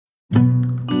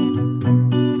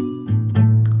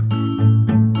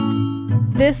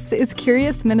This is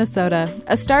Curious Minnesota,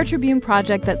 a Star Tribune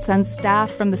project that sends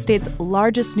staff from the state's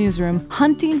largest newsroom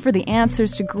hunting for the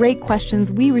answers to great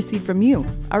questions we receive from you,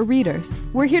 our readers.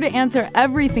 We're here to answer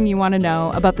everything you want to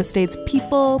know about the state's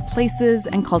people, places,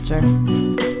 and culture.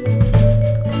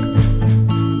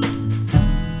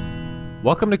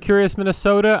 Welcome to Curious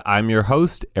Minnesota. I'm your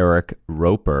host, Eric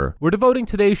Roper. We're devoting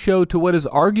today's show to what is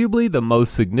arguably the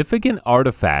most significant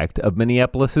artifact of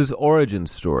Minneapolis's origin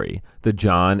story, the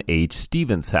John H.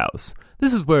 Stevens House.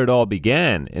 This is where it all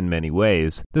began, in many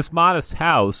ways. This modest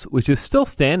house, which is still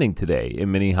standing today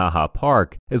in Minnehaha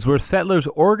Park, is where settlers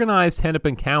organized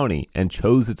Hennepin County and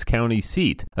chose its county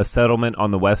seat, a settlement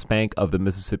on the west bank of the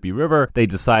Mississippi River they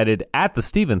decided at the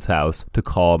Stevens House to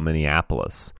call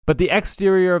Minneapolis. But the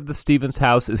exterior of the Stevens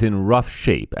House is in rough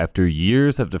shape after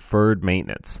years of deferred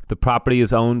maintenance. The property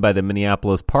is owned by the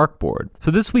Minneapolis Park Board. So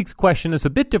this week's question is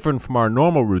a bit different from our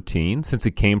normal routine since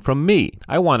it came from me.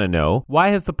 I want to know, why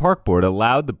has the Park Board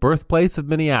allowed the birthplace of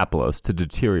Minneapolis to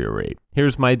deteriorate?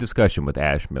 Here's my discussion with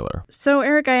Ash Miller. So,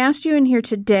 Eric, I asked you in here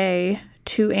today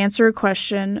to answer a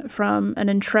question from an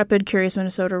intrepid Curious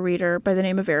Minnesota reader by the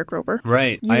name of Eric Roper.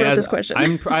 Right. You wrote this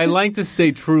question. I like to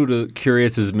stay true to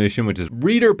Curious's mission, which is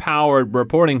reader-powered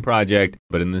reporting project.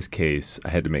 But in this case, I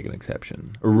had to make an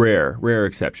exception. A rare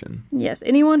exception. Yes.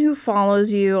 Anyone who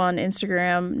follows you on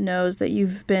Instagram knows that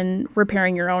you've been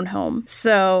repairing your own home.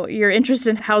 So your interest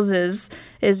in houses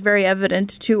is very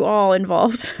evident to all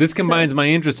involved. This combines my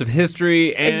interest of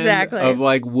history and of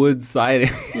like wood siding.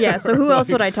 Yeah, so who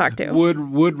else would I talk to?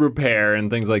 Wood repair and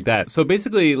things like that. So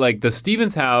basically, like the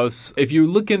Stevens House, if you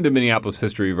look into Minneapolis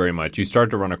history very much, you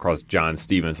start to run across John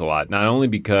Stevens a lot, not only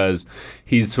because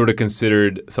he's sort of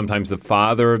considered sometimes the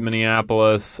father of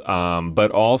Minneapolis, but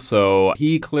also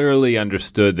he clearly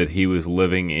understood that he was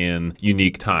living in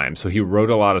unique times. So he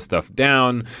wrote a lot of stuff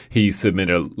down. He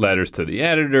submitted letters to the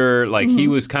editor. Like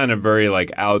he was kind of very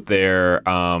like out there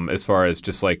as far as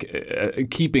just like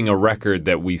keeping a record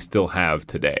that we still have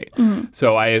today.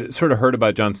 So I sort of heard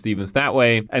about John Stevens that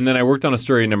way. And then I worked on a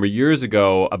story a number of years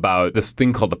ago about this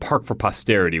thing called the Park for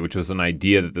Posterity, which was an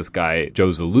idea that this guy, Joe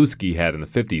Zalewski, had in the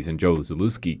 50s. And Joe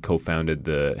Zalewski co-founded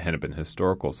the Hennepin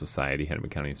Historical Society,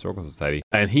 Hennepin County Historical Society.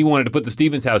 And he wanted to put the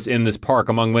Stevens House in this park,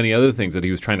 among many other things that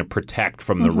he was trying to protect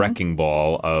from the wrecking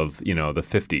ball of, the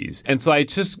 50s. And so I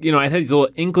just, I had these little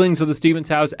inklings of the Stevens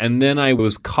House. And then I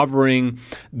was covering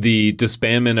the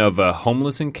disbandment of a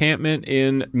homeless encampment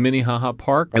in Minnehaha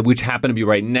Park, which happened to be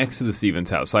right next to the Stevens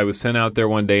House. So I was sent out there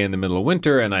one day in the middle of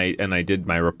winter, and I did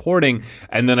my reporting,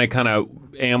 and then I kind of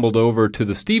ambled over to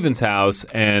the Stevens House,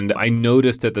 and I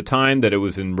noticed at the time that it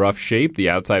was in rough shape. The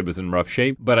outside was in rough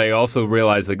shape, but I also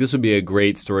realized like this would be a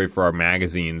great story for our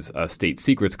magazine's State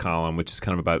Secrets column, which is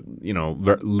kind of about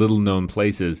little known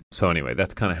places. So anyway,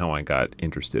 that's kind of how I got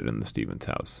interested in the Stevens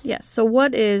House. Yes. So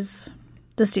what is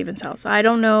the Stevens House? I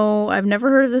don't know. I've never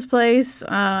heard of this place.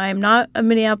 I'm not a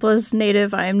Minneapolis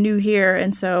native. I am new here.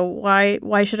 And so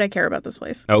why should I care about this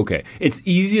place? Okay. It's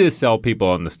easy to sell people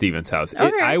on the Stevens House.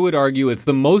 Okay. I would argue it's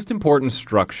the most important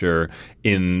structure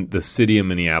in the city of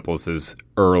Minneapolis's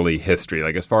early history,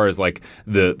 like as far as like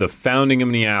the founding of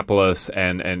Minneapolis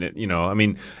and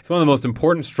it's one of the most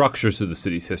important structures to the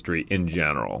city's history in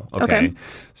general. Okay.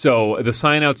 So the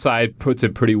sign outside puts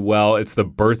it pretty well. It's the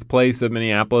birthplace of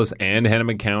Minneapolis and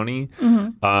Hennepin County.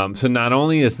 So not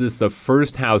only is this the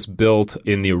first house built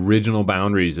in the original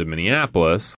boundaries of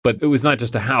Minneapolis, but it was not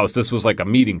just a house. This was like a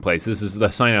meeting place. This is the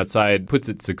sign outside puts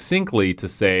it succinctly to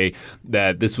say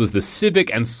that this was the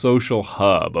civic and social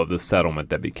hub of the settlement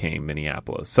that became Minneapolis.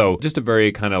 So just a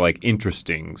very kind of like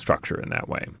interesting structure in that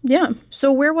way. Yeah.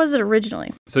 So where was it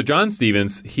originally? So John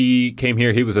Stevens, he came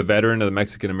here. He was a veteran of the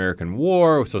Mexican-American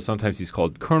War. So sometimes he's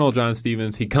called Colonel John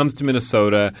Stevens. He comes to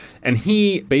Minnesota and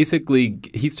he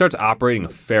starts operating a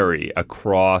ferry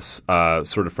across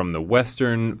sort of from the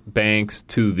western banks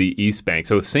to the east bank.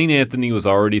 So St. Anthony was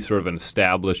already sort of an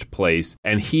established place,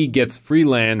 and he gets free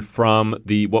land from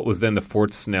what was then the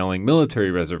Fort Snelling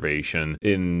military reservation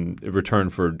in return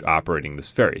for operating this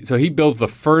ferry. So he builds the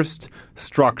first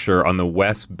structure on the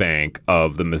west bank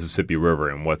of the Mississippi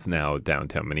River in what's now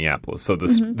downtown Minneapolis. So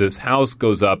this house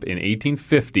goes up in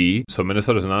 1850. So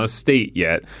Minnesota's not a state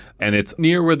yet, and it's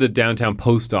near where the downtown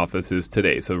post office is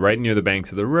today. So right near the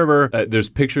banks of the river. There's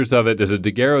pictures of it. There's a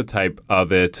daguerreotype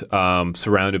of it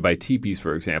surrounded by teepees,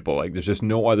 for example. Like there's just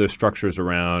no other structures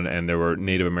around, and there were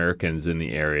Native Americans in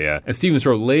the area. And Stevens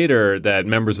wrote later that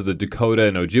members of the Dakota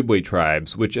and Ojibwe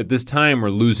tribes, which at this time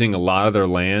were losing a lot lot of their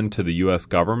land to the U.S.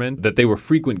 government, that they were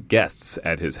frequent guests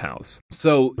at his house.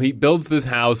 So he builds this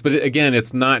house, but again,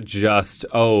 it's not just,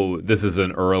 this is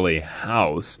an early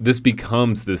house. This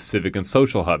becomes this civic and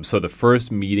social hub. So the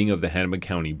first meeting of the Hennepin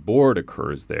County Board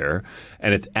occurs there,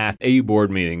 and it's at a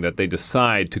board meeting that they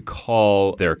decide to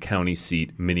call their county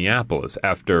seat Minneapolis,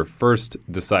 after first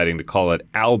deciding to call it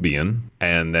Albion,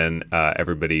 and then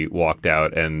everybody walked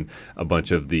out, and a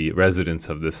bunch of the residents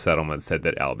of this settlement said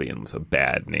that Albion was a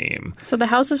bad name. So the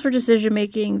house is for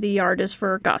decision-making, the yard is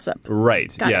for gossip.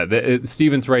 Right.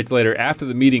 Stevens writes later, after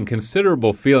the meeting,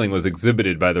 considerable feeling was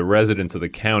exhibited by the residents of the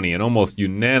county, and almost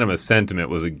unanimous sentiment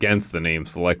was against the name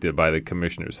selected by the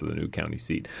commissioners for the new county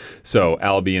seat. So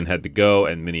Albion had to go,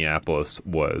 and Minneapolis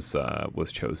was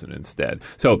chosen instead.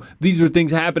 So these were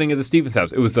things happening at the Stevens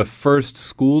house. It was the first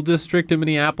school district in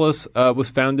Minneapolis was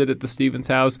founded at the Stevens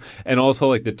house, and also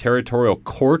like the territorial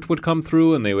court would come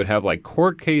through, and they would have like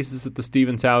court cases at the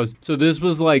Stevens house. So this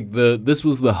was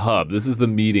the hub. This is the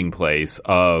meeting place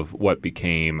of what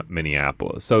became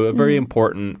Minneapolis. So a very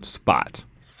important spot.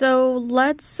 So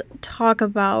let's talk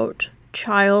about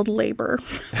child labor.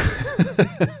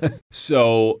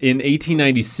 So in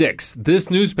 1896, this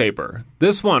newspaper,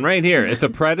 this one right here, it's a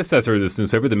predecessor of this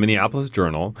newspaper, the Minneapolis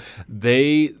Journal.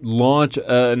 They launch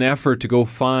an effort to go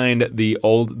find the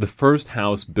first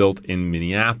house built in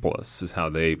Minneapolis, is how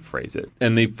they phrase it.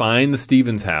 And they find the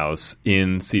Stevens house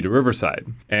in Cedar Riverside,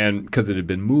 and because it had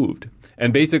been moved.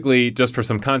 And basically, just for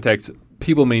some context,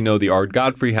 people may know the Ard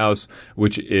Godfrey House,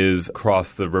 which is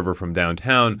across the river from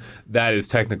downtown. That is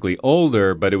technically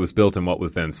older, but it was built in what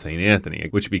was then St. Anthony,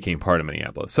 which became part of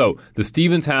Minneapolis. So the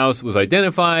Stevens house was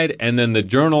identified, and then the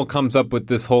Journal comes up with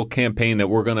this whole campaign that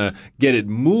we're going to get it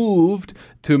moved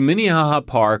to Minnehaha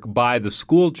Park by the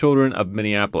school children of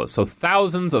Minneapolis. So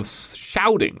thousands of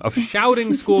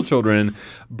shouting school children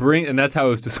and that's how it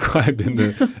was described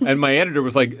and my editor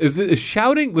was like, is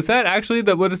shouting? Was that actually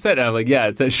what it said? And I'm like, yeah,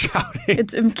 it says shouting.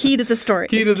 It's key to the story.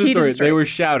 Key to the story. They were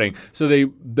shouting. So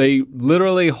they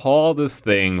literally haul this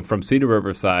thing from Cedar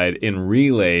Riverside in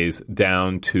relays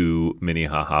down to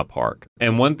Minnehaha Park.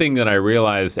 And one thing that I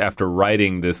realized after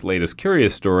writing this latest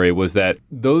Curious story was that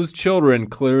those children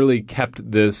clearly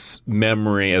kept this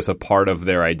memory as a part of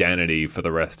their identity for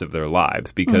the rest of their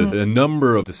lives, because a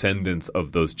number of descendants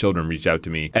of those children reached out to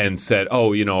me and said,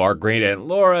 our great aunt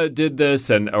Laura did this,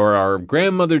 or our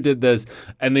grandmother did this,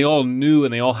 and they all knew,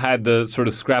 and they all had the sort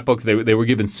of scrapbooks. They were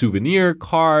given souvenir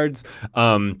cards.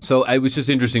 So it was just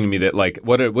interesting to me that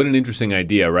what an interesting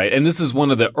idea, right? And this is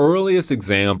one of the earliest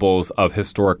examples of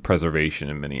historic preservation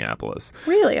in Minneapolis.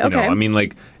 Really?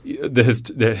 Okay.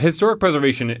 The historic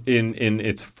preservation in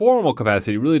its formal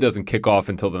capacity really doesn't kick off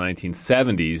until the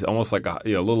 1970s, almost like a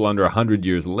little under 100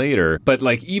 years later. But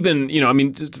even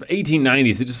just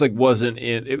 1890s, it just wasn't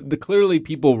clearly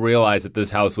people realized that this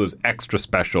house was extra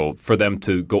special for them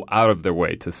to go out of their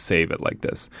way to save it like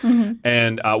this. Mm-hmm.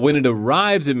 And when it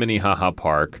arrives in Minnehaha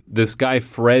Park, this guy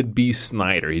Fred B.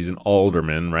 Snyder, he's an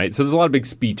alderman, right? So there's a lot of big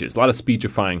speeches, a lot of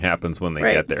speechifying happens when they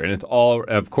get there, and it's all,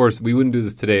 of course, we wouldn't do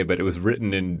this today, but it was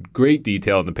written in great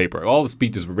detail in the paper. All the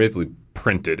speeches were basically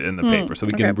printed in the paper, so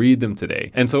we can read them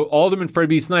today. And so Alderman Fred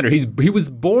B. Snyder, he was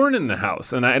born in the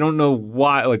house, and I don't know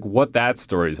why, what that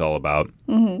story is all about.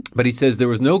 Mm-hmm. But he says there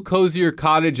was no cozier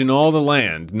cottage in all the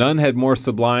land. None had more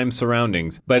sublime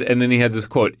surroundings. And then he had this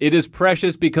quote, "It is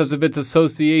precious because of its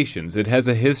associations. It has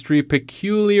a history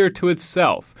peculiar to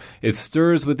itself. It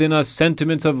stirs within us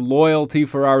sentiments of loyalty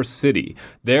for our city.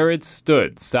 There it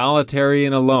stood, solitary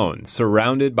and alone,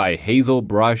 surrounded by hazel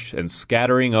brush and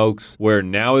scattering oaks, where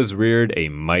now is reared a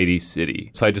mighty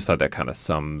city." So I just thought that kind of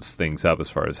sums things up as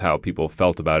far as how people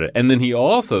felt about it. And then he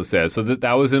also says, so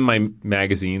that was in my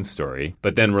magazine story,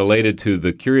 but then related to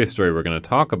the Curious story we're going to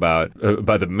talk about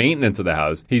the maintenance of the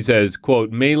house, he says,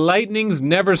 quote, "May lightnings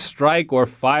never strike or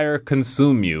fire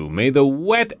consume you. May the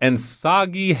wet and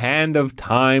soggy hand of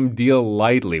time deal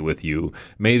lightly with you.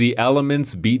 May the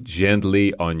elements beat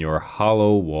gently on your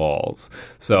hollow walls."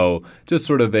 So just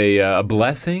sort of a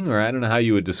blessing, or I don't know how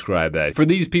you would describe that. For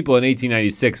these people in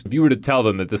 1896, if you were to tell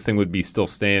them that this thing would be still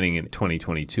standing in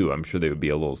 2022, I'm sure they would be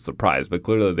a little surprised. But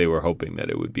clearly they were hoping that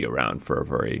it would be around for a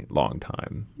very long time.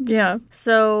 Yeah.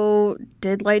 So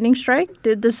did lightning strike?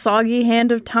 Did the soggy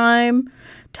hand of time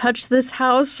touch this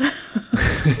house.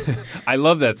 I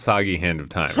love that soggy hand of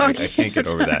time. Soggy I can't get hand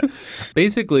over of that.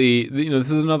 Basically,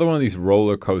 this is another one of these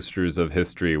roller coasters of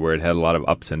history where it had a lot of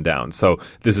ups and downs. So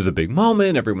this is a big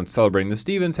moment. Everyone's celebrating the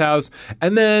Stevens house.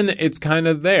 And then it's kind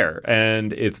of there.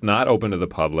 And it's not open to the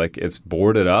public. It's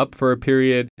boarded up for a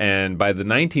period. And by the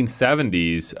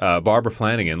 1970s, Barbara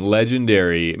Flanagan,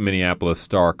 legendary Minneapolis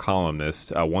Star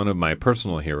columnist, one of my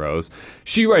personal heroes,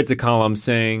 she writes a column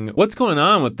saying, what's going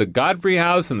on with the Godfrey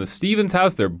house and the Stevens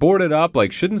house? They're boarded up.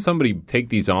 Like, shouldn't somebody take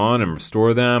these on and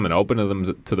restore them and open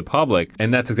them to the public?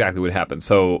 And that's exactly what happened.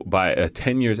 So by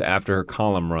 10 years after her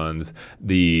column runs,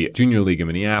 the Junior League of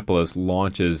Minneapolis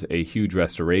launches a huge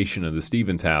restoration of the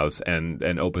Stevens house and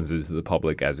opens it to the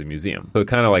public as a museum. So it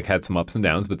kind of like had some ups and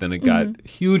downs, but then it got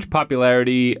huge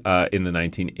popularity in the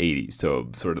 1980s. So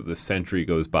sort of the century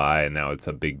goes by and now it's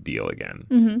a big deal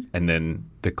again. And then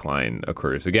decline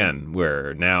occurs again,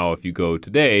 where now if you go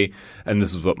today, and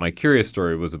this is what my Curious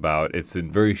story was about, it's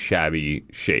in very shabby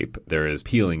shape. There is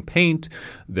peeling paint,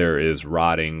 there is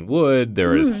rotting wood,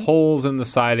 there is holes in the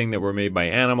siding that were made by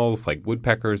animals like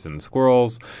woodpeckers and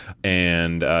squirrels,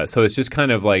 and so it's just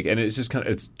kind of like, and it's just kind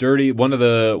of, it's dirty. One of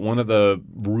the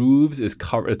roofs is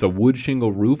covered. It's a wood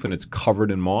shingle roof, and it's covered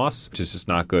in moss, which is just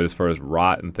not good as far as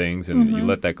rot and things. And you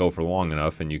let that go for long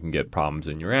enough, and you can get problems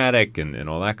in your attic and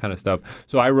all that kind of stuff.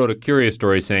 So I wrote a Curious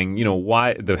story saying,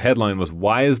 why the headline was,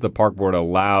 why is the park board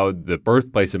allowed the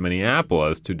birthplace of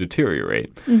Minneapolis to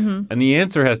deteriorate? And the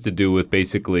answer has to do with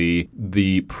basically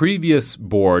the previous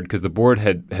board, because the board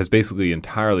has basically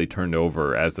entirely turned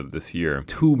over as of this year.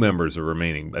 2 members are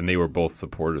remaining, and they were both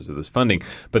supporters of this funding.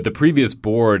 But the previous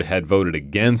board had voted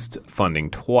against funding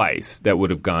twice that would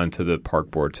have gone to the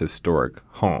park board's historic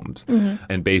homes.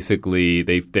 And basically,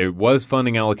 there was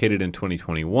funding allocated in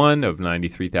 2021 of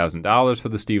 $93,000 for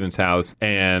the Stevens house,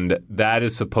 and that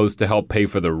is supposed to help pay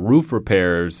for the roof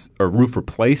repairs or roof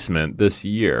replacement this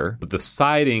year. But the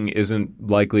siding isn't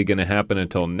likely going to happen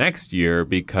until next year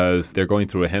because they're going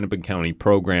through a Hennepin County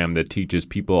program that teaches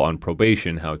people on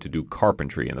probation how to do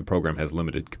carpentry, and the program has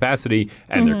limited capacity,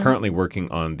 and they're currently working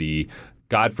on the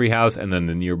Godfrey house and then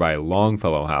the nearby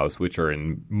Longfellow house, which are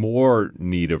in more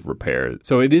need of repair.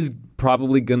 So it is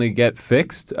probably going to get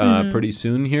fixed pretty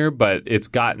soon here, but it's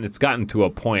gotten to a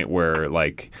point where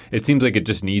like it seems like it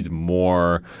just needs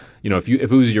more. If it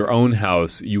was your own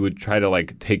house, you would try to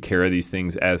like take care of these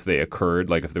things as they occurred.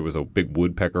 Like if there was a big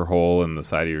woodpecker hole in the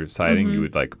side of your siding, you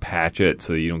would like patch it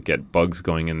so you don't get bugs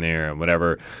going in there and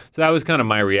whatever. So that was kind of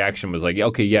my reaction, was like,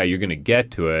 okay, yeah, you're going to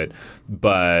get to it,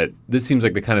 but this seems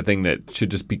like the kind of thing that should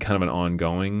just be kind of an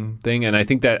ongoing thing. And I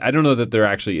think that I don't know that there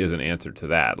actually is an answer to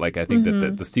that. Like I think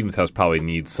that the Stevens house probably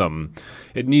needs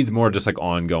it needs more just like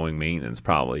ongoing maintenance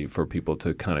probably for people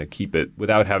to kind of keep it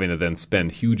without having to then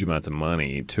spend huge amounts of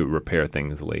money to repair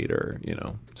things later,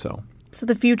 So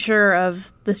the future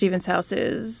of the Stevens house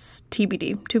is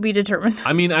TBD, to be determined.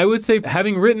 I mean, I would say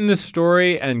having written this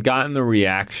story and gotten the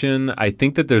reaction, I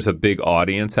think that there's a big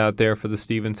audience out there for the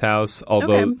Stevens house,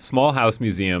 although small house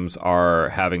museums are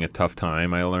having a tough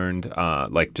time, I learned,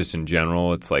 like just in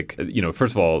general. It's like,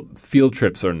 first of all, field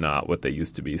trips are not what they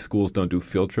used to be. Schools don't do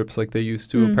field trips like they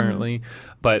used to, apparently.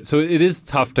 But so it is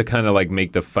tough to kind of like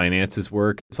make the finances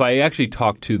work. So I actually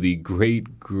talked to the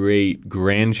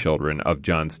great-great-grandchildren of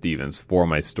John Stevens for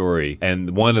my story.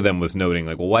 And one of them was noting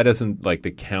like, well, why doesn't like the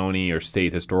county or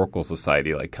state historical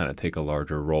society like kind of take a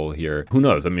larger role here? Who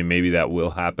knows? I mean, maybe that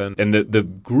will happen. And the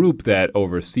group that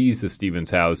oversees the Stevens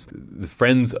house, the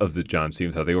Friends of the John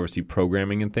Stevens house, they oversee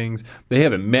programming and things. They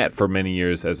haven't met for many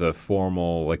years as a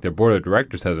formal, like their board of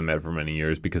directors hasn't met for many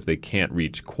years because they can't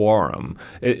reach quorum.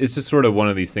 It's just sort of one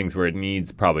of these things where it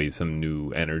needs probably some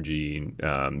new energy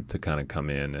to kind of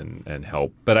come in and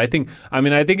help. But I think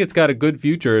it's got a good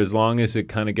future as long as it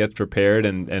kind of gets repaired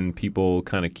and people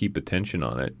kind of keep attention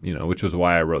on it, which was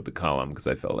why I wrote the column, because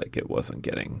I felt like it wasn't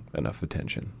getting enough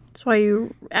attention. That's why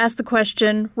you asked the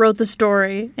question, wrote the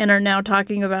story, and are now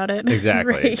talking about it.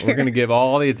 Exactly. Right, we're going to give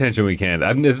all the attention we can.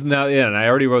 And I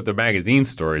already wrote the magazine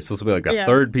story, so this will be like the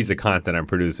third piece of content I'm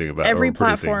producing about every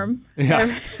platform.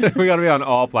 Yeah, we got to be on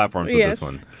all platforms with this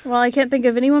one. Well, I can't think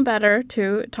of anyone better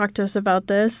to talk to us about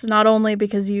this, not only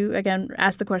because you, again,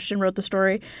 asked the question, wrote the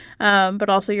story, but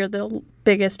also you're the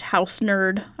biggest house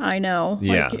nerd I know.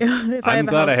 Yeah. I'm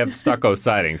glad I have stucco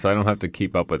siding, so I don't have to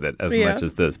keep up with it as much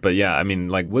as this. But yeah, I mean,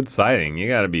 like wood siding, you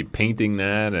got to be painting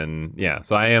that. And yeah,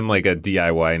 so I am like a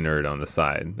DIY nerd on the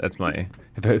side. That's my...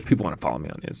 If people want to follow me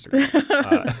on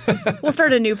Instagram. We'll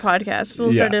start a new podcast.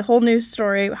 We'll start a whole new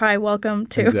story. Hi, welcome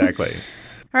to... Exactly.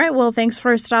 All right. Well, thanks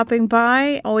for stopping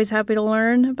by. Always happy to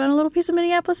learn about a little piece of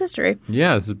Minneapolis history.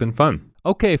 Yeah, this has been fun.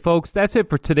 Okay, folks, that's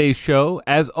it for today's show.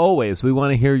 As always, we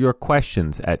want to hear your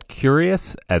questions at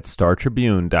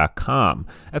curious@startribune.com.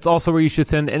 That's also where you should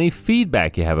send any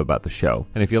feedback you have about the show.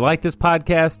 And if you like this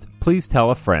podcast, please tell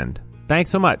a friend.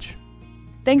 Thanks so much.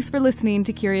 Thanks for listening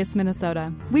to Curious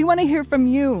Minnesota. We want to hear from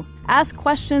you. Ask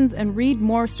questions and read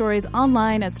more stories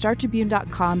online at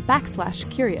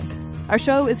startribune.com/curious. Our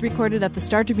show is recorded at the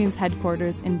Star Tribune's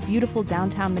headquarters in beautiful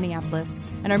downtown Minneapolis,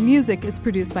 and our music is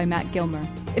produced by Matt Gilmer.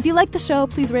 If you like the show,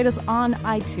 please rate us on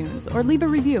iTunes or leave a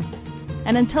review.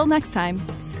 And until next time,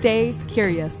 stay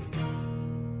curious.